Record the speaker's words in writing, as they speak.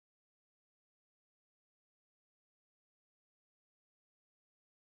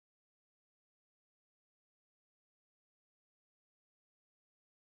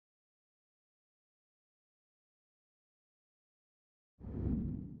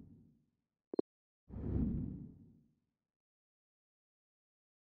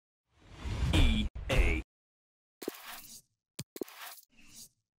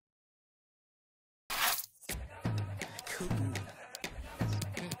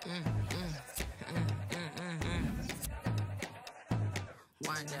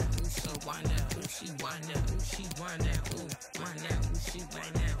wind that, ooh, she wind that, ooh, she wind that, ooh, she wind that, ooh, wind that, ooh, she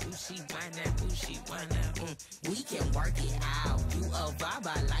wind that, ooh, she wind that, ooh, she wind that, We can work it out. You a vibe,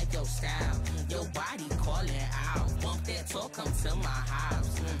 I like your style. Your body calling out. Bump that talk, come to my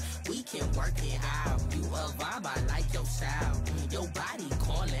house. We can work it out. You a vibe, I like your style. Your body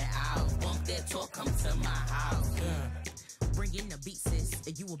calling out. Bump that talk, come to my house. Bring in the beat, sis.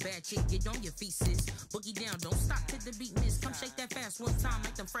 If you a bad chick, get on your feet, sis. Boogie down, don't stop till the beat miss. Come shake that fast one time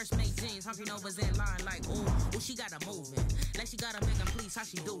like them fresh made jeans. Hungry Nova's in line like, ooh, she got her moving. Like she got her begging, please, how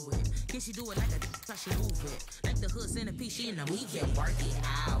she do it? Can she do it like a how she move it? Like the hood centipede, she in the We can work it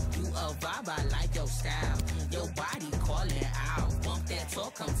out. You a vibe, I like your style. Your body calling out. Bump that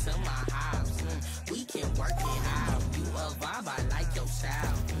talk, come to my house. We can work it out. You a vibe, I like your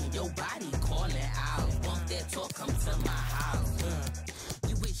style. Your body calling out. Bump that talk, come to my house.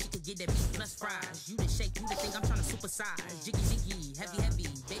 You wish you could get that meat plus fries. You the shake, you the think I'm trying to supersize. Jiggy jiggy, heavy heavy,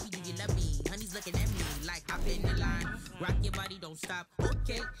 baby do you love me? Honey's looking at me like hop in the line. Rock your body, don't stop.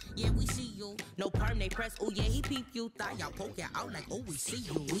 Okay, yeah we see you. No perm, they press. Oh yeah, he peep you. Thought y'all poke it out like oh we see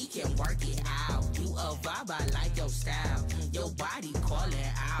you. We can work it out. You a vibe, I like your style. Your body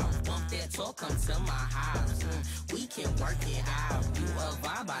calling out. Bump that talk, come to my house. We can work it out. You a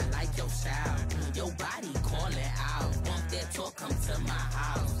vibe, I like your style. Your body calling out. Bump that talk, come to my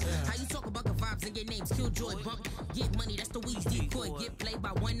house. How you talk about the vibes and your names Killjoy bump? Get money, that's the weed's decoy. Get played by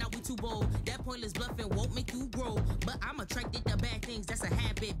one, now we too bold. That pointless bluffing won't make you grow. But I'm attracted to bad things, that's a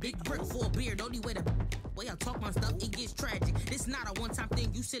habit. Big brick for a beard, only way to way I talk my stuff, it gets tragic. This not a one-time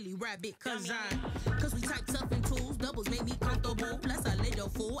thing, you silly rabbit. Cause we type tough and tools, doubles make me comfortable. Plus a little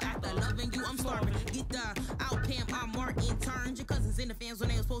fool, after loving you, I'm starving. Get the out, Pam, I'm Martin. Turn your cousins in the fams when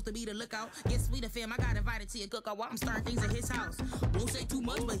they were supposed to be the lookout. Get sweeter fam, I got invited to your cookout while I'm starting things at his house. Won't say too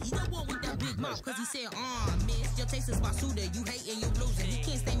much, but he the one with that big mouth. Cause he said, miss, your taste is basuda. You hating, you losing. He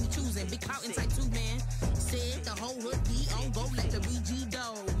can't stand me choosing. Big pouting type 2 man. Said the whole hood be on go like the BG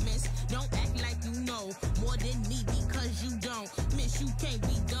dough. Miss, don't act like you know more than me because you don't. Miss, you can't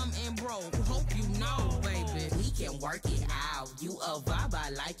be dumb and broke. Hope you know, baby. We can work it out. You a vibe, I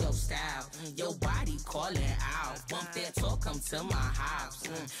like your style. Your body calling out. Bump that talk, come to my house.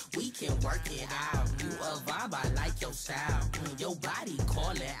 We can work it out. You a vibe, I like your style. Your body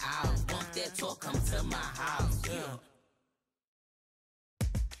calling out. Bump that talk, come to my house.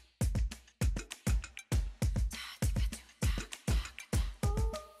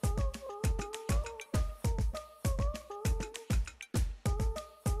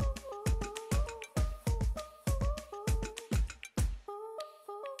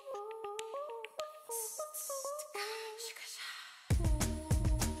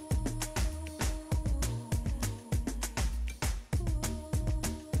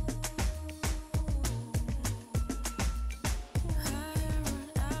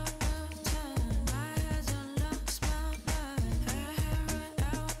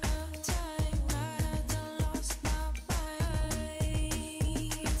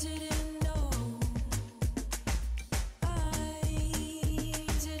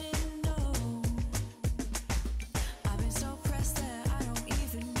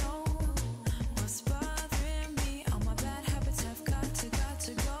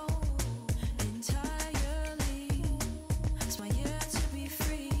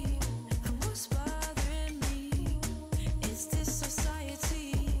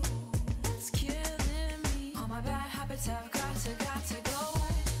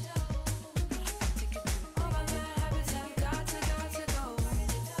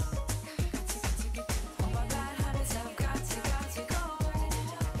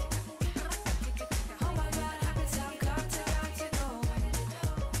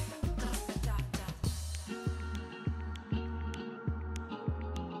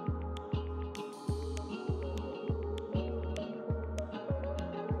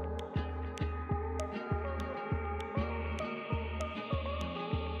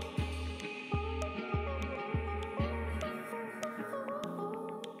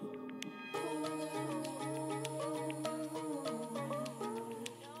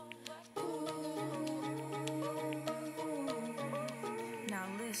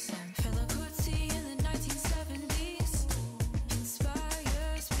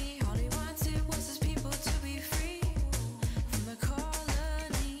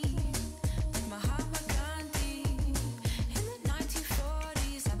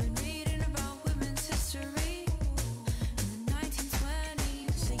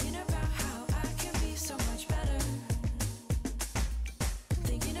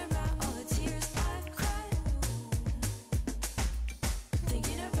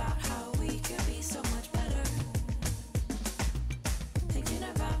 Thinking about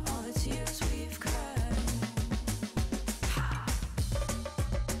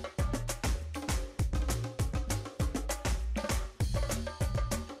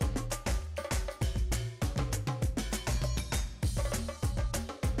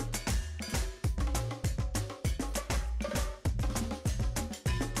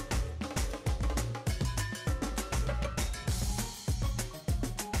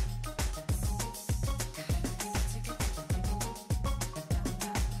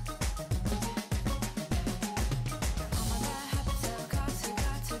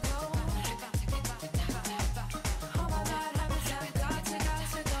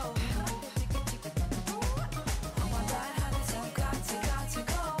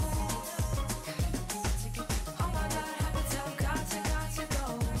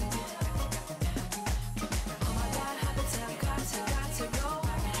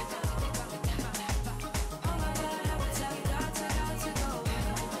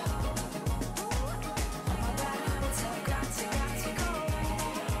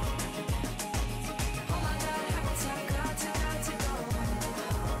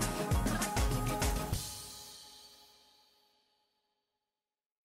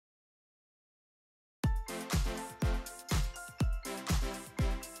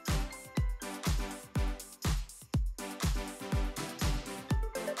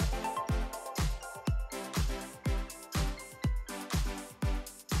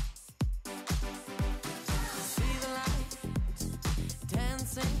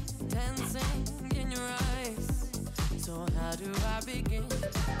How do I begin to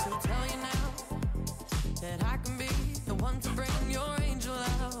tell you now that I can be the one to bring your angel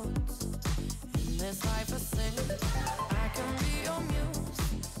out? In this life of sin, I can be your muse,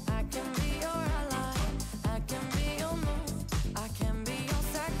 I can be your ally, I can be your moon, I can be your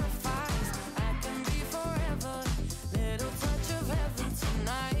sacrifice, I can be forever, little touch of heaven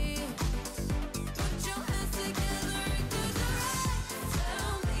tonight. Put your hands together and close your eyes.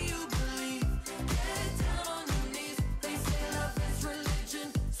 Tell me you believe, get down on your knees. They say love is religion,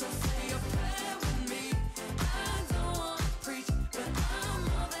 so say a prayer with me. I don't wanna preach, but I'm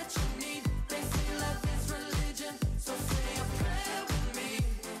all that you need. They say love is religion, so say a prayer with me.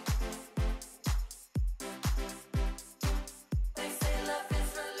 They say love is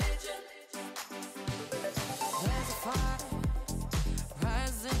religion. There's a fire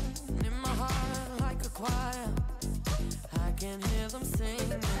rising in my heart like a choir. I can hear them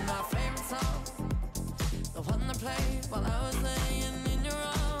singing our favorite song, the one they played while I was laying in your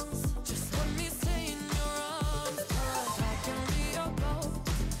arms. Just let me stay in your arms. I can be your goal,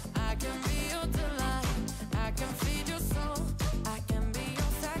 I can be your delight, I can feed your soul, I can be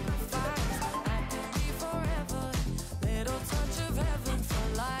your sacrifice, I can be forever, little touch of heaven for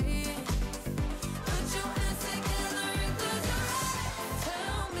life. Put your hands together and close your eyes.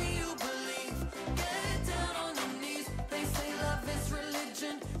 Tell me you believe, get down on your knees. They say love is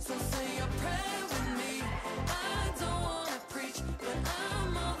religion, so say a prayer with me. I don't wanna preach, but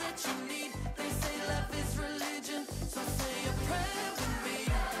I'm all that you need. They say love is religion, so say a prayer with me.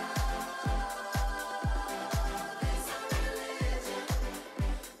 It's a religion.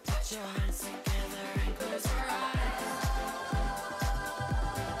 Put your hands together and close your eyes.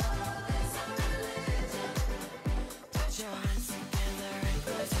 It's a religion. Put your hands together and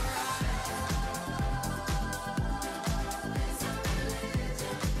close your eyes. It's a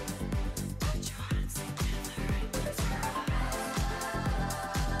religion. Put your hands together and close your eyes. It's a religion. Put your hands together and close your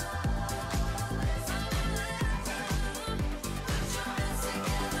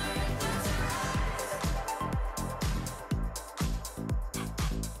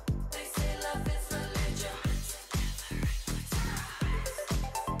They say love is religion.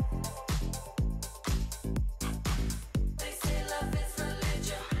 They say love is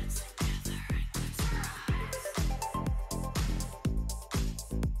religion.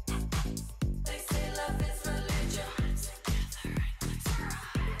 They say love is religion.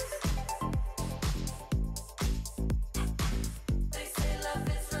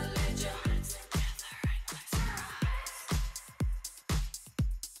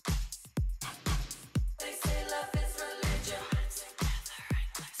 say love is religion.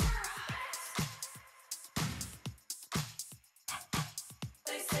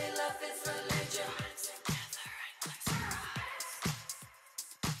 They say love is religion.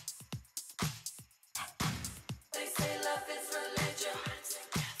 They say love is religion. They say love is religion.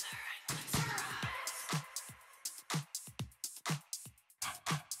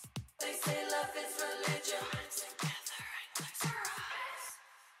 They say love is religion.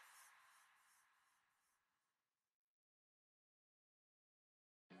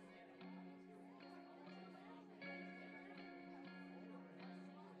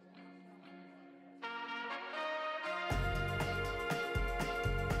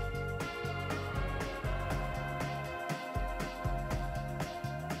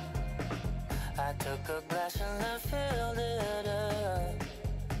 I took a glass and I filled it up.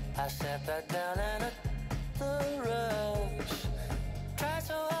 I sat back down and I the rush. Tried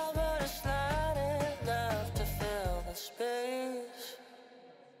so hard but it's not enough to fill the space.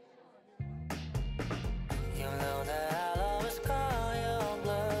 You know that I'll always call your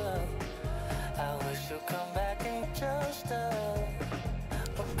bluff. I wish you'd come back and just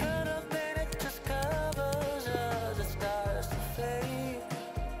what could have been, it just covers us, it starts to fade.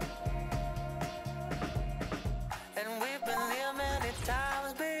 And we've been here many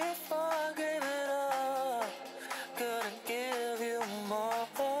times before. I gave it all, couldn't give you more.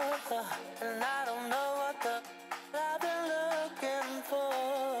 And I don't know what the I've been looking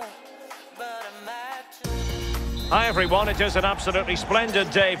for, but I'm at you. Hi everyone, it is an absolutely splendid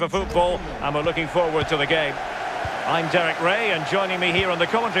day for football and we're looking forward to the game. I'm Derek Ray and joining me here on the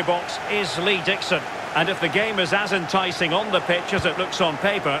commentary box is Lee Dixon. And if the game is as enticing on the pitch as it looks on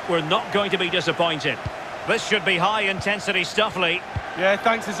paper, we're not going to be disappointed. This should be high-intensity stuff, Lee. Yeah,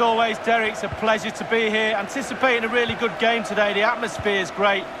 thanks as always, Derek. It's a pleasure to be here. Anticipating a really good game today. The atmosphere is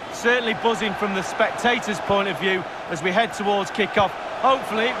great. Certainly buzzing from the spectators' point of view as we head towards kick-off.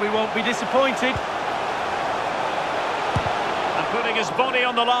 Hopefully, we won't be disappointed. And putting his body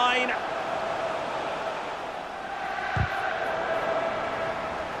on the line.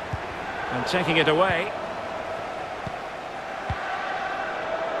 And taking it away.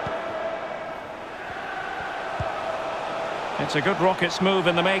 It's a good Rockets move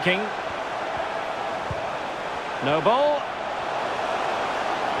in the making. No ball.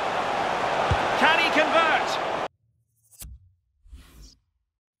 Can he convert?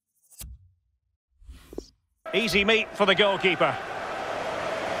 Easy meat for the goalkeeper.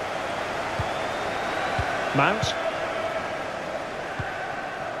 Mount.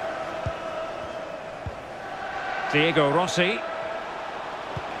 Diego Rossi.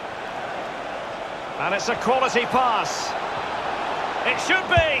 And it's a quality pass. It should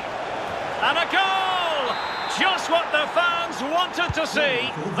be. And a goal! Just what the fans wanted to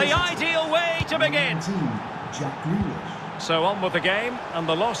see. The ideal way to begin. So on with the game, and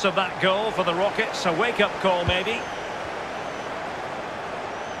the loss of that goal for the Rockets, a wake-up call maybe.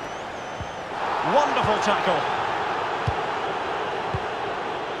 Wonderful tackle.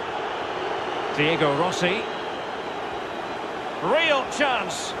 Diego Rossi. Real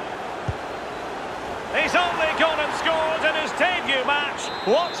chance. He's only gone and scored in his debut match.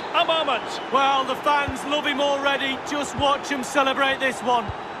 What a moment. Well, the fans love him already. Just watch him celebrate this one.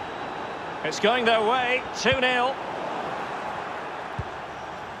 It's going their way, 2-0.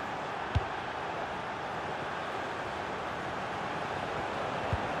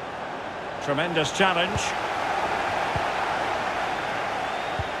 Tremendous challenge.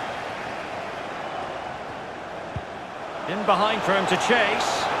 In behind for him to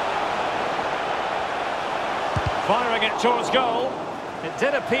chase. Firing it towards goal. It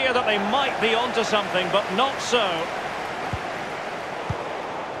did appear that they might be onto something, but not so.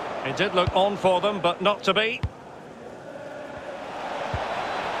 It did look on for them, but not to be.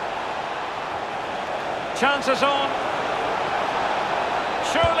 Chances on.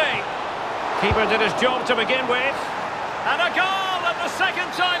 Surely. Keeper did his job to begin with. And a goal at the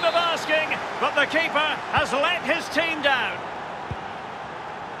second time of asking, but the keeper has let his team down.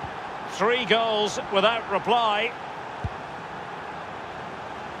 3 goals without reply.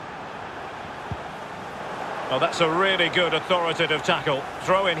 Oh, that's a really good authoritative tackle.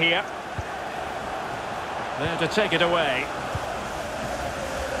 Throw in here. There to take it away.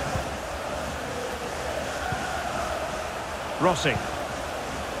 Rossi.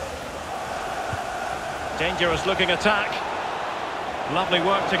 Dangerous looking attack. Lovely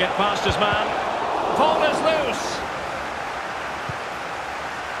work to get past his man. Ball is loose.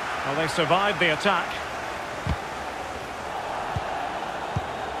 Well, they survived the attack.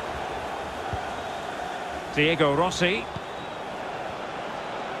 Diego Rossi.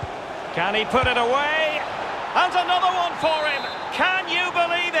 Can he put it away? And another one for him. Can you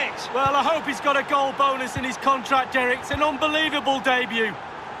believe it? Well, I hope he's got a goal bonus in his contract, Derek. It's an unbelievable debut.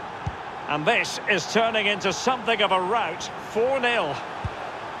 And this is turning into something of a rout. 4-0.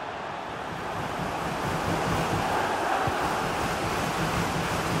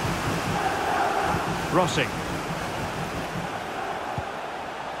 Rossi.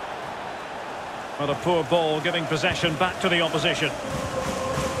 Well, a poor ball giving possession back to the opposition.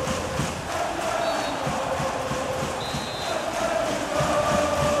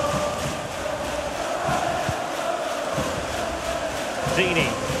 Dini.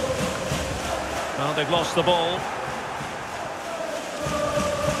 Well, they've lost the ball.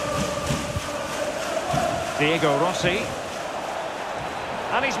 Diego Rossi.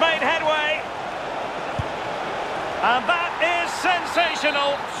 And he's made headway. And that is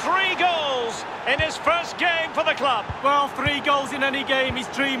sensational. 3 goals in his first game for the club. Well, 3 goals in any game is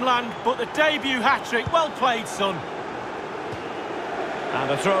dreamland, but the debut hat-trick, well played, son.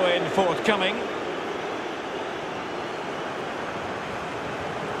 And a throw-in forthcoming.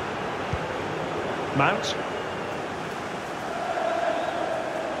 Mount.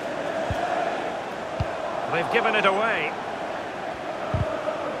 They've given it away.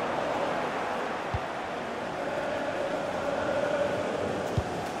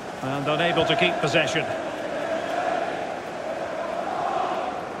 And unable to keep possession.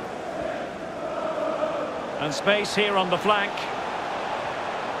 And space here on the flank.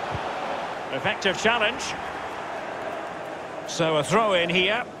 Effective challenge. So a throw in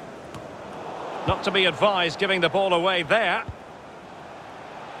here. Not to be advised giving the ball away there.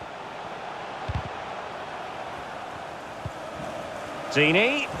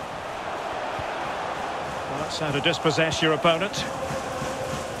 Dini. Well, that's how to dispossess your opponent.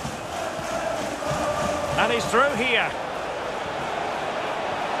 And he's through here.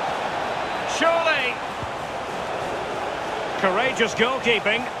 Surely. Courageous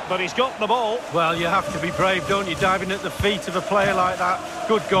goalkeeping, but he's got the ball. Well, you have to be brave, don't you, diving at the feet of a player like that.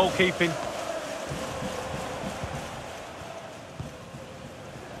 Good goalkeeping.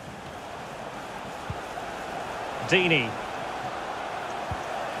 Dini.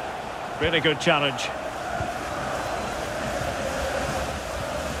 Really good challenge.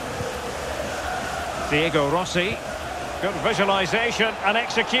 Diego Rossi. Good visualisation and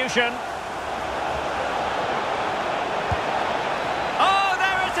execution. Oh,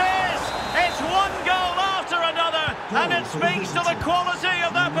 there it is! It's one goal after another, and it speaks to the quality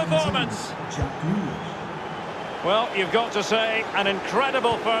of their performance. Well, you've got to say, an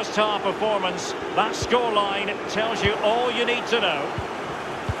incredible first-half performance. That scoreline tells you all you need to know.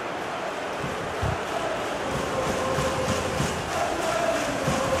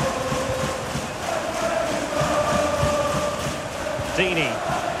 Dini.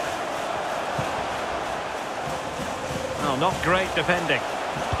 Oh, not great defending.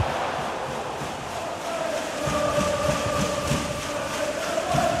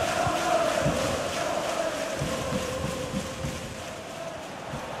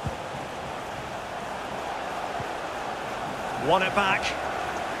 Won it back.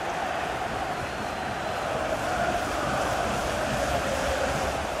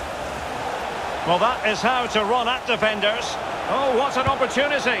 Well, that is how to run at defenders. Oh, what an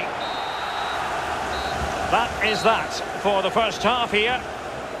opportunity. That is that for the first half here.